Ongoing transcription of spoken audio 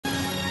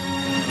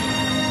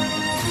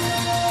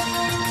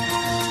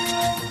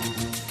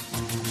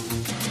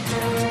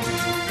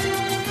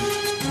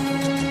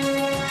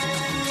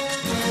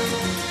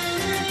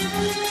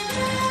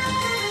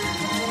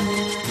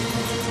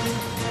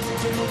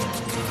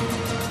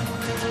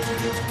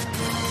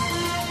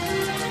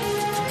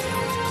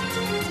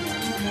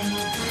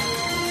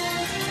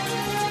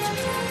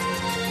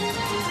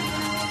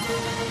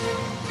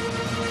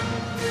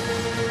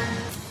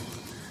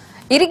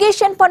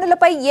Irrigation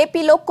పనులపై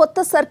ఏపీలో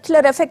కొత్త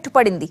సర్క్యులర్ ఎఫెక్ట్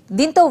పడింది.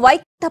 దీంతో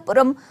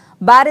వైకుంఠపురం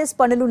బ్యారేజ్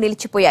పనులు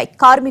నిలిచిపోయాయి.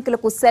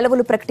 కార్మికులకు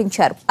సెలవులు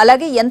ప్రకటించారు.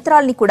 అలాగే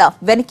యంత్రాల్ని కూడా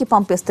వెనక్కి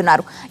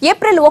పంపిస్తున్నారు.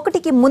 ఏప్రిల్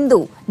 1కి ముందు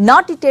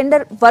నాటి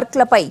టెండర్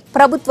వర్క్లపై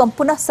ప్రభుత్వం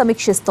పునః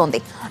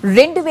సమీక్షిస్తోంది.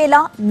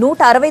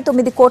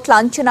 2169 కోట్ల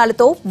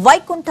అంచనాలతో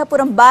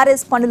వైకుంఠపురం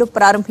బ్యారేజ్ పనులు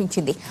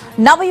ప్రారంభించింది.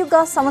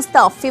 నవయుగ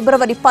సంస్థ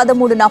ఫిబ్రవరి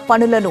 13న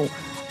పనులను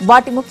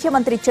వాటి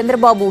ముఖ్యమంత్రి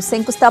చంద్రబాబు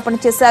శంకుస్థాపన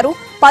చేశారు.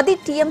 10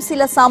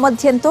 టీఎంసీల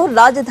సామర్థ్యంతో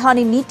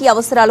రాజధాని నీటి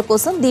అవసరాల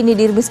కోసం దీన్ని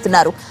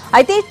నిర్మిస్తున్నారు.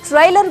 అయితే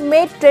ట్రైలర్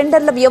మేడ్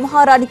టెండర్ల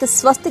వ్యవహారానికి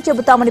స్వస్తి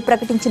చెబుతామని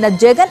ప్రకటించిన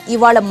జగన్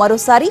ఇవాళ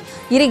మరోసారి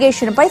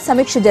ఇరిగేషన్ పై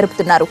సమీక్ష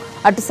జరుపుతున్నారు.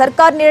 అటు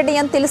సర్కార్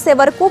నిర్ణయం తెలిసే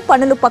వరకు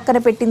పనులు పక్కన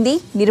పెట్టింది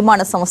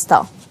నిర్మాణ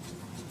సంస్థ.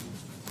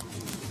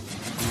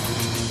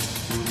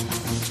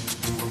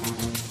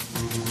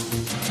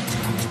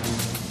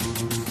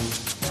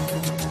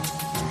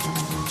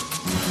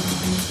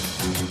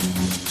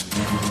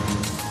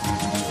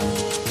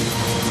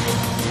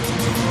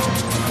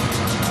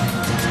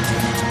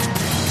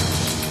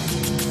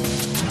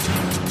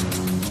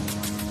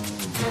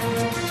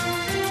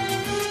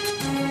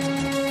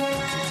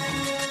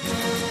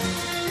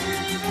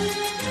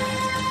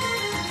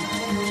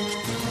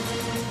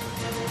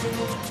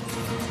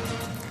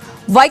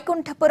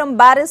 వైకుంఠపురం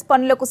బ్యారేజ్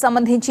పనులకు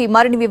సంబంధించి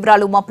మరిన్ని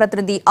వివరాలు మా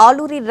ప్రతినిధి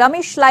ఆలూరి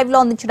రమేష్ లైవ్ లో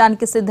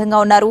అందించడానికి సిద్ధంగా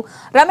ఉన్నారు.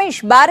 రమేష్,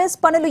 బ్యారేజ్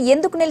పనులు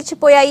ఎందుకు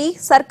నిలిచిపోయాయి?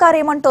 సర్కార్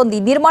ఏమంటోంది?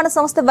 నిర్మాణ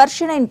సంస్థ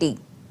వెర్షన్ ఏంటి?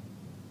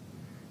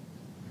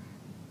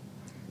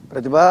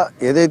 ప్రతిభ,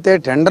 ఏదైతే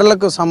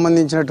టెండర్లకు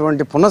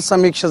సంబంధించినటువంటి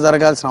పునఃసమీక్ష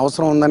జరగాల్సిన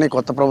అవసరం ఉందని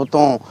కొత్త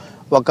ప్రభుత్వం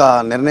ఒక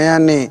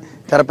నిర్ణయాన్ని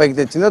తెరపైకి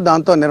తెచ్చిందో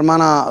దాంతో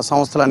నిర్మాణ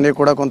సంస్థలన్నీ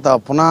కూడా కొంత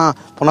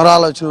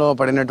పునరాలోచనలో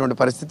పడినటువంటి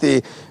పరిస్థితి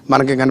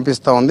మనకి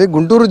కనిపిస్తూ ఉంది.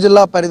 గుంటూరు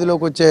జిల్లా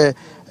పరిధిలోకి వచ్చే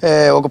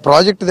ఒక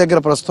ప్రాజెక్టు దగ్గర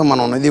ప్రస్తుతం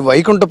మనం ఇది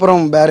వైకుంఠపురం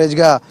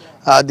బ్యారేజ్గా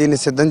దీన్ని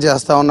సిద్ధం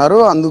చేస్తూ ఉన్నారు.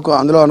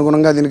 అందులో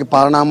అనుగుణంగా దీనికి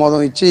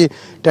పాలనామోదం ఇచ్చి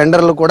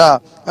టెండర్లు కూడా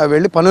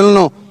వెళ్ళి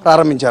పనులను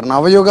ప్రారంభించారు.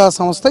 నవయుగ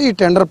సంస్థ ఈ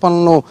టెండర్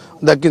పనులను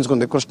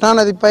దక్కించుకుంది.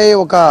 కృష్ణానదిపై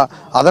ఒక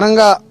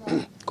అదనంగా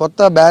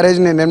కొత్త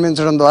బ్యారేజ్ని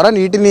నిర్మించడం ద్వారా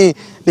నీటిని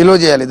నిల్వ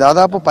చేయాలి.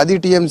 దాదాపు 10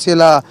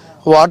 టీఎంసీల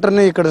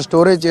వాటర్ని ఇక్కడ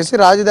స్టోరేజ్ చేసి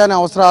రాజధాని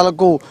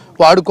అవసరాలకు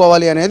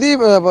వాడుకోవాలి అనేది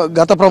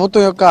గత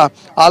ప్రభుత్వం యొక్క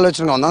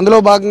ఆలోచనగా ఉంది. అందులో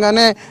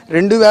భాగంగానే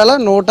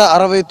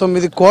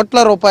 2169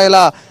 కోట్ల రూపాయల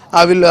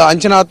వీళ్ళు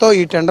అంచనాతో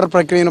ఈ టెండర్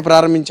ప్రక్రియను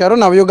ప్రారంభించారు.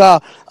 నవయుగ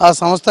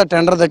సంస్థ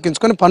టెండర్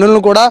దక్కించుకొని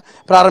పనులను కూడా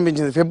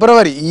ప్రారంభించింది.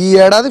 ఈ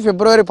ఏడాది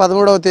ఫిబ్రవరి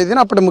 13వ తేదీన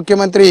అప్పటి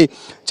ముఖ్యమంత్రి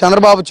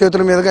చంద్రబాబు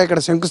చేతుల మీదుగా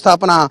ఇక్కడ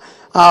శంకుస్థాపన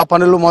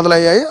పనులు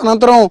మొదలయ్యాయి.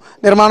 అనంతరం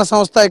నిర్మాణ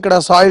సంస్థ ఇక్కడ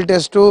సాయిల్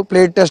టెస్టు,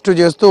 ప్లేట్ టెస్టు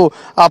చేస్తూ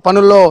ఆ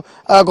పనుల్లో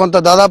కొంత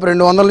దాదాపు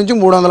 200 నుంచి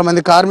 300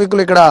 మంది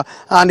కార్మికులు ఇక్కడ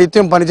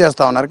నిత్యం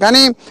పనిచేస్తూ ఉన్నారు.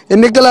 కానీ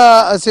ఎన్నికల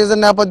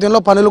సీజన్ నేపథ్యంలో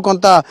పనులు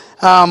కొంత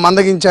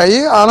మందగించాయి.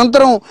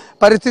 అనంతరం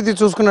పరిస్థితి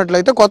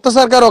చూసుకున్నట్లయితే కొత్త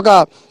సర్కారు ఒక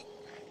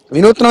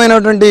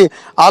వినూత్నమైనటువంటి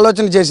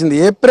ఆలోచన చేసింది.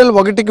 ఏప్రిల్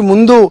 1కి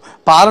ముందు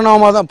పాలన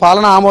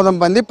ఆమోదం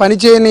పొంది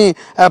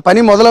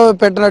పని మొదలు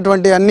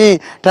పెట్టినటువంటి అన్ని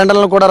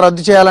టెండర్లను కూడా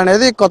రద్దు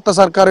చేయాలనేది కొత్త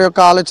సర్కారు యొక్క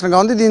ఆలోచనగా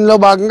ఉంది. దీనిలో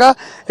భాగంగా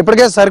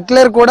ఇప్పటికే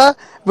సర్క్యులర్ కూడా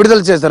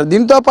విడుదల చేశారు.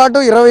 దీంతో పాటు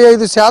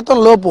 25%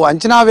 లోపు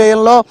అంచనా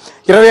వ్యయంలో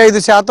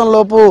 25%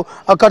 లోపు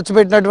ఖర్చు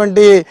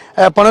పెట్టినటువంటి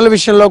పనుల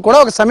విషయంలో కూడా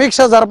ఒక సమీక్ష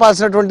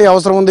జరపాల్సినటువంటి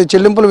అవసరం ఉంది.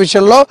 చెల్లింపుల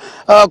విషయంలో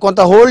కొంత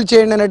హోల్డ్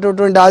చేయండి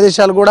అనేటటువంటి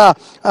ఆదేశాలు కూడా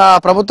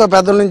ప్రభుత్వ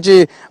పెద్దల నుంచి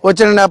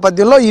వచ్చిన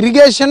నేపథ్యంలో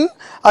ఇరిగేషన్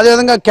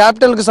అదేవిధంగా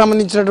క్యాపిటల్కి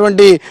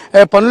సంబంధించినటువంటి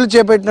పనులు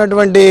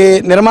చేపట్టినటువంటి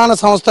నిర్మాణ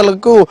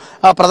సంస్థలకు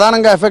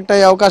ప్రధానంగా ఎఫెక్ట్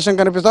అయ్యే అవకాశం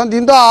కనిపిస్తుంది.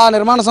 దీంతో ఆ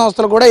నిర్మాణ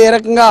సంస్థలు కూడా ఏ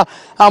రకంగా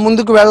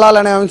ముందుకు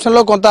వెళ్లాలనే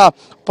అంశంలో కొంత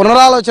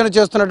పునరాలోచన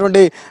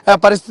చేస్తున్నటువంటి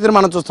పరిస్థితిని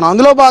మనం చూస్తున్నాం.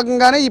 అందులో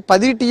భాగంగానే ఈ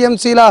 10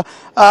 టీఎంసీల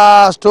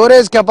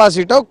స్టోరేజ్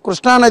కెపాసిటీ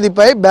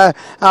కృష్ణానదిపై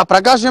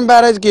ప్రకాశం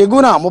బ్యారేజ్కి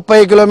ఎగువన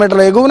 30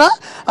 కిలోమీటర్ల ఎగువన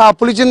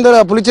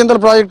పులిచింతల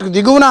ప్రాజెక్టుకు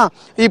దిగువన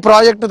ఈ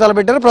ప్రాజెక్టు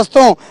తలపెట్టారు.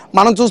 ప్రస్తుతం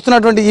మనం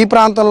చూస్తున్నటువంటి ఈ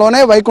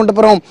ప్రాంతంలోనే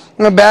వైకుంఠపురం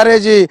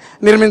బ్యారేజీ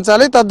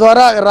నిర్మించాలి.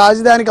 తద్వారా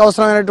రాజధానికి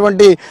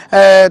అవసరమైనటువంటి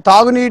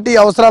తాగునీటి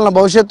అవసరాలను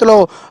భవిష్యత్తులో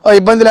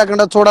ఇబ్బంది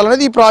లేకుండా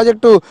చూడాలనేది ఈ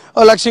ప్రాజెక్టు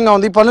లక్ష్యంగా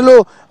ఉంది. ఈ పనులు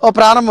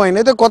ప్రారంభమైంది.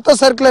 అయితే కొత్త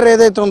సర్క్యులర్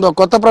ఏదైతే ఉందో,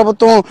 కొత్త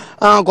ప్రభుత్వం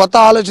కొత్త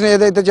ఆలోచన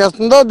ఏదైతే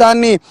చేస్తుందో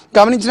దాన్ని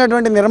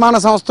గమనించినటువంటి నిర్మాణ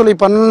సంస్థలు ఈ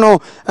పనులను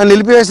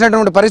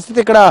నిలిపివేసినటువంటి పరిస్థితి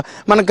ఇక్కడ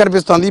మనకు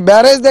కనిపిస్తోంది. ఈ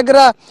బ్యారేజ్ దగ్గర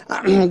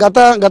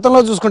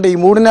గతంలో చూసుకుంటే ఈ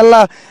 3 నెలల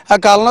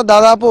కాలంలో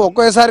దాదాపు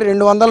ఒకేసారి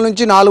 200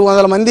 నుంచి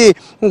 400 మంది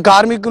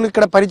కార్మికులు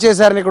ఇక్కడ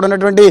పనిచేశారని ఇక్కడ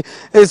ఉన్నటువంటి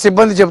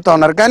సిబ్బంది చెప్తా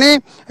ఉన్నారు. కానీ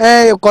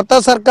కొత్త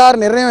సర్కార్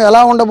నిర్ణయం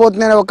ఎలా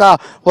ఉండబోతుంది అనే ఒక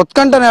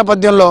ఉత్కంఠ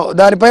నేపథ్యంలో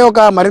దానిపై ఒక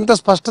మరింత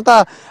స్పష్టత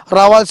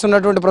రావాల్సి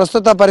ఉన్నటువంటి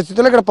ప్రస్తుత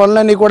పరిస్థితుల్లో ఇక్కడ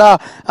పనులన్నీ కూడా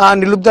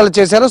నిలుపుదల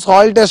చేశారు.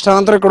 సాయిల్ టెస్ట్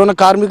అనంతరం ఇక్కడ ఉన్న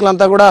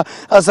కార్మికులంతా కూడా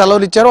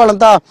సెలవులు ఇచ్చారు.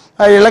 వాళ్ళంతా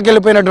ఇళ్లకు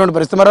వెళ్ళిపోయినటువంటి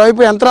పరిస్థితి.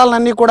 మరోవైపు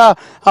యంత్రాలన్నీ కూడా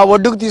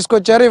ఒడ్డుకు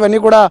తీసుకొచ్చారు. ఇవన్నీ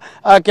కూడా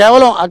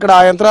కేవలం అక్కడ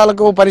ఆ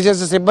యంత్రాలకు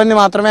పనిచేసే సిబ్బంది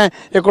మాత్రమే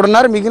ఇక్కడ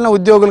ఉన్నారు. మిగిలిన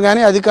ఉద్యోగులు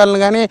కానీ అధికారులు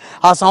కానీ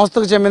ఆ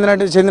సంస్థకు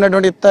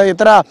చెందినటువంటి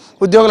ఇతర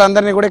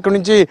ఉద్యోగులందరినీ కూడా ఇక్కడ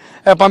నుంచి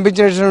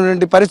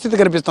పంపించేటువంటి పరిస్థితి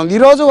పరిస్థితి కనిపిస్తుంది.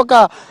 ఈరోజు ఒక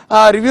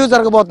రివ్యూ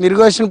జరగబోతుంది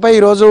ఇరిగేషన్పై.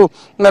 ఈరోజు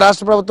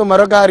రాష్ట్ర ప్రభుత్వం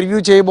మరొక రివ్యూ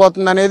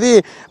చేయబోతుంది అనేది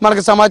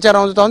మనకు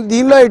సమాచారం అందుతోంది.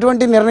 దీనిలో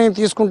ఎటువంటి నిర్ణయం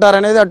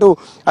తీసుకుంటారనేది అటు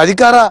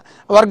అధికార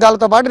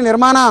వర్గాలతో పాటు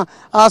నిర్మాణ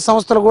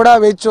సంస్థలు కూడా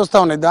వేచి చూస్తూ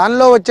ఉన్నాయి.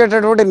 దానిలో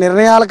వచ్చేటటువంటి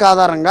నిర్ణయాలకు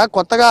ఆధారంగా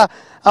కొత్తగా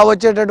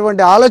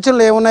వచ్చేటటువంటి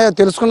ఆలోచనలు ఏమున్నాయో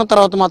తెలుసుకున్న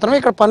తర్వాత మాత్రమే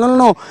ఇక్కడ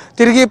పనులను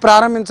తిరిగి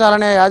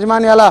ప్రారంభించాలనే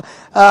యాజమాన్యాల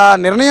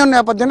నిర్ణయం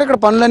నేపథ్యంలో ఇక్కడ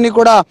పనులన్నీ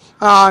కూడా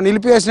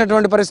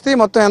నిలిపివేసినటువంటి పరిస్థితి.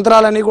 మొత్తం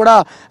యంత్రాలన్నీ కూడా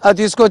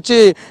తీసుకొచ్చి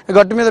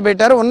గట్టు మీద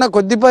పెట్టారు. ఉన్న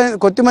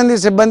కొద్దిమంది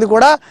సిబ్బంది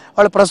కూడా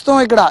వాళ్ళు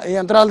ప్రస్తుతం ఇక్కడ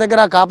యంత్రాల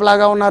దగ్గర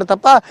కాపలాగా ఉన్నారు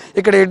తప్ప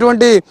ఇక్కడ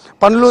ఎటువంటి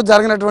పనులు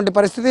జరగనటువంటి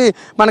పరిస్థితి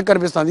మనకు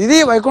కనిపిస్తుంది. ఇది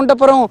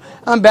వైకుంఠపురం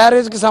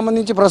బ్యారేజ్కి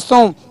సంబంధించి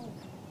ప్రస్తుతం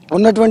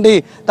ఉన్నటువంటి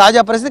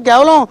తాజా పరిస్థితి.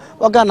 కేవలం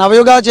ఒక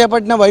నవయుగా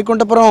చేపట్టిన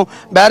వైకుంఠపురం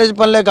బ్యారేజ్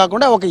పనులే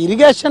కాకుండా ఒక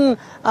ఇరిగేషన్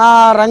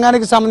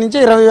రంగానికి సంబంధించి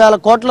 20,000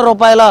 కోట్ల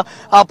రూపాయల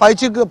పై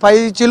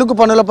చిలుకు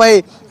పనులపై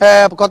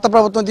కొత్త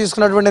ప్రభుత్వం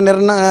తీసుకున్నటువంటి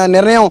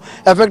నిర్ణయం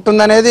ఎఫెక్ట్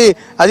ఉందనేది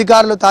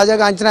అధికారులు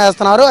తాజాగా అంచనా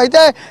వేస్తున్నారు.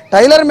 అయితే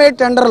టైలర్ మేడ్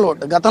టెండర్లు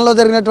గతంలో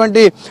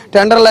జరిగినటువంటి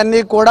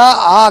టెండర్లన్నీ కూడా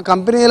ఆ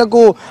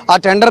కంపెనీలకు ఆ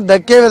టెండర్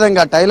దక్కే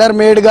విధంగా టైలర్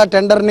మేడ్గా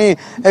టెండర్ని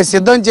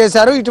సిద్ధం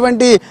చేశారు.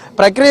 ఇటువంటి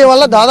ప్రక్రియ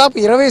వల్ల దాదాపు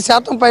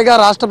 20% పైగా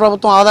రాష్ట్ర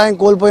ప్రభుత్వం ఆదాయం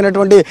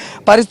కోల్పోయినటువంటి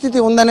పరిస్థితి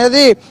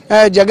ఉందనేది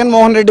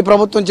జగన్మోహన్ రెడ్డి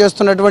ప్రభుత్వం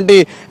చేస్తున్నటువంటి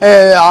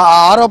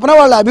ఆరోపణ,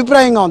 వాళ్ళ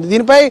అభిప్రాయంగా ఉంది.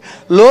 దీనిపై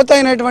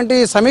లోతైనటువంటి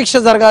సమీక్ష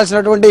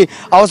జరగాల్సినటువంటి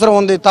అవసరం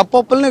ఉంది.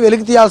 తప్పొప్పుల్ని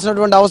వెలికి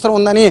తీయాల్సినటువంటి అవసరం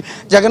ఉందని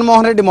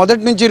జగన్మోహన్ రెడ్డి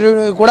మొదటి నుంచి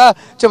కూడా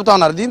చెబుతా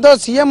ఉన్నారు. దీంతో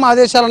సీఎం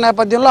ఆదేశాల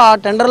నేపథ్యంలో ఆ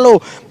టెండర్లు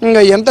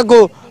ఎంతకు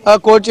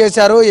కోట్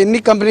చేశారు, ఎన్ని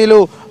కంపెనీలు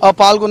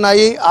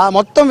పాల్గొన్నాయి, ఆ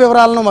మొత్తం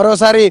వివరాలను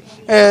మరోసారి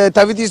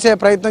తవ్వి తీసే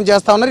ప్రయత్నం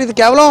చేస్తూ ఉన్నారు. ఇది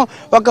కేవలం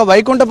ఒక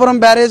వైకుంఠపురం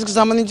బ్యారేజ్కి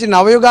సంబంధించి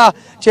నవయుగా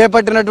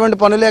చేపట్టినటువంటి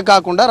పనులే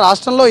కాకుండా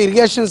రాష్ట్రంలో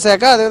ఇరిగేషన్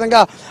శాఖ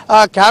అదేవిధంగా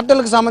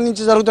క్యాపిటల్కి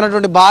సంబంధించి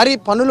జరుగుతున్నటువంటి భారీ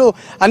పనులు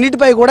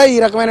అన్నిటిపై కూడా ఈ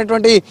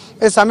రకమైనటువంటి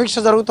సమీక్ష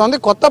జరుగుతోంది.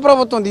 కొత్త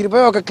ప్రభుత్వం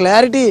దీనిపై ఒక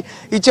క్లారిటీ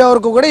ఇచ్చే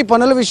వరకు కూడా ఈ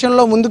పనుల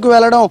విషయంలో ముందుకు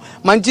వెళ్ళడం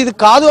మంచిది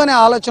కాదు అనే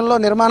ఆలోచనలో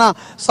నిర్మాణ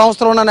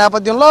సంస్థలు ఉన్న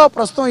నేపథ్యంలో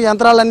ప్రస్తుతం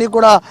యంత్రాలన్నీ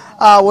కూడా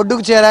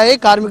ఒడ్డుకు చేరాయి.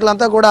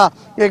 కార్మికులంతా కూడా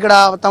ఇక్కడ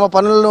తమ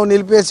పనులను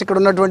నిలిపేసి ఇక్కడ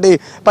ఉన్నటువంటి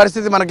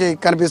పరిస్థితి మనకి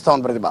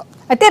కనిపిస్తోంది. ప్రతిభ,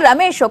 అయితే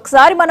రమేష్,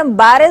 ఒకసారి మనం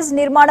బ్యారేజ్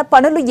నిర్మాణ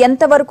పనులు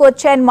ఎంత వరకు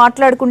వచ్చాయని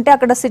మాట్లాడుకుంటే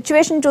అక్కడ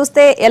సిచ్యువేషన్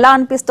చూస్తే ఎలా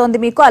అనిపిస్తోంది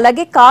మీకు?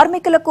 అలాగే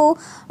కార్మికులకు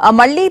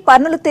మళ్ళీ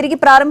పనులు తిరిగి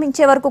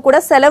ప్రారంభించే వరకు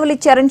కూడా సెలవులు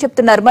ఇచ్చారని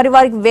చెప్తున్నారు. మరి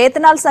వారికి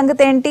వేతనాల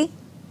సంగతి ఏంటి?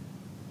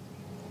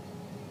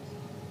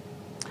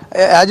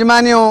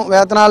 యాజమాన్యం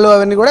వేతనాలు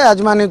అవన్నీ కూడా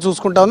యాజమాన్యం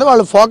చూసుకుంటా ఉంది.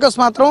 వాళ్ళు ఫోకస్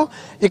మాత్రం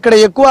ఇక్కడ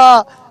ఎక్కువ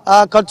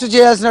ఖర్చు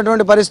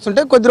చేయాల్సినటువంటి పరిస్థితి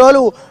ఉంటే కొద్ది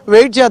రోజులు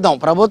వెయిట్ చేద్దాం,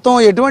 ప్రభుత్వం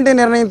ఎటువంటి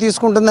నిర్ణయం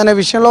తీసుకుంటుందనే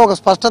విషయంలో ఒక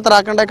స్పష్టత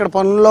రాకుండా ఇక్కడ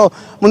పనుల్లో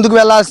ముందుకు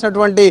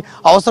వెళ్లాల్సినటువంటి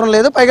అవసరం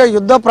లేదు. పైగా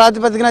యుద్ధ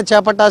ప్రాతిపదికన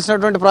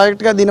చేపట్టాల్సినటువంటి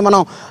ప్రాజెక్టుగా దీన్ని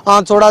మనం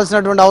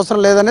చూడాల్సినటువంటి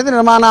అవసరం లేదనేది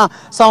నిర్మాణ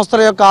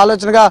సంస్థల యొక్క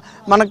ఆలోచనగా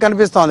మనకు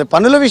కనిపిస్తోంది.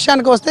 పనుల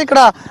విషయానికి వస్తే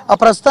ఇక్కడ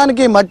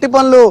ప్రస్తుతానికి మట్టి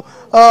పనులు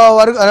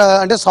వరకు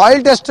అంటే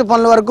సాయిల్ టెస్ట్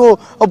పనుల వరకు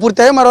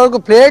పూర్తయ్యాయి. మరోవరకు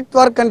ప్లేట్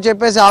వర్క్ అని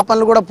చెప్పేసి ఆ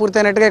పనులు కూడా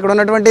పూర్తయినట్టుగా ఇక్కడ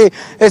ఉన్నటువంటి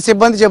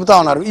సిబ్బంది చెబుతా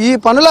ఉన్నారు. ఈ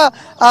పనుల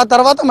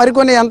తర్వాత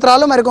మరికొన్ని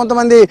యంత్రాలు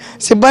మరికొంతమంది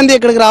సిబ్బంది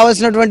ఇక్కడికి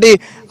రావాల్సినటువంటి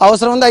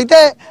అవసరం ఉంది. అయితే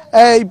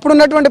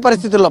ఇప్పుడున్నటువంటి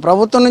పరిస్థితుల్లో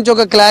ప్రభుత్వం నుంచి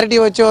ఒక క్లారిటీ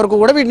వచ్చే వరకు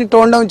కూడా వీటిని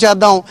టోన్ డౌన్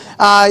చేద్దాం,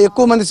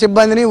 ఎక్కువ మంది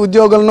సిబ్బందిని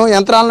ఉద్యోగులను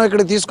యంత్రాలను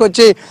ఇక్కడ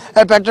తీసుకొచ్చి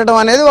పెట్టడం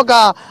అనేది ఒక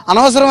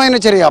అనవసరమైన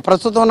చర్య.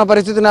 ప్రస్తుతం ఉన్న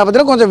పరిస్థితి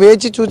నేపథ్యంలో కొంచెం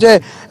వేచి చూసే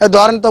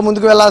ధోరణితో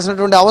ముందుకు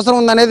వెళ్లాల్సినటువంటి అవసరం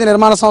ఉందనేది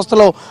నిర్మాణ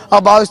సంస్థలు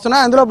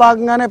భావిస్తున్నాయి. అందులో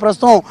భాగంగానే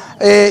ప్రస్తుతం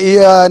ఈ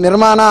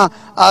నిర్మాణ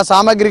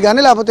సామాగ్రి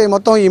కానీ లేకపోతే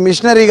మొత్తం ఈ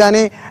మిషనరీ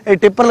కానీ ఈ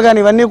టిప్పర్లు కానీ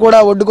ఇవన్నీ కూడా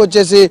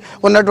ఒడ్డుకొచ్చేసి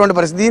ఉన్నటువంటి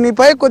పరిస్థితి.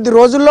 దీనిపై కొద్ది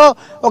రోజుల్లో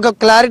ఒక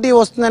క్లారిటీ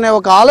వస్తుందనే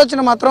ఒక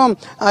ఆలోచన మాత్రం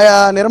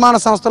నిర్మాణ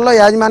సంస్థల్లో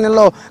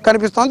యాజమాన్యంలో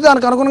కనిపిస్తోంది.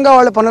 దానికి అనుగుణంగా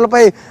వాళ్ళ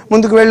పనులపై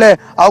ముందుకు వెళ్లే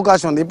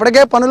అవకాశం ఉంది.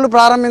 ఇప్పటికే పనులు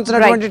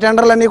ప్రారంభించినటువంటి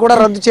టెండర్లన్నీ కూడా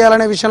రద్దు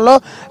చేయాలనే విషయంలో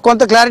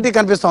కొంత క్లారిటీ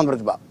కనిపిస్తోంది.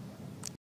 ప్రతిభ.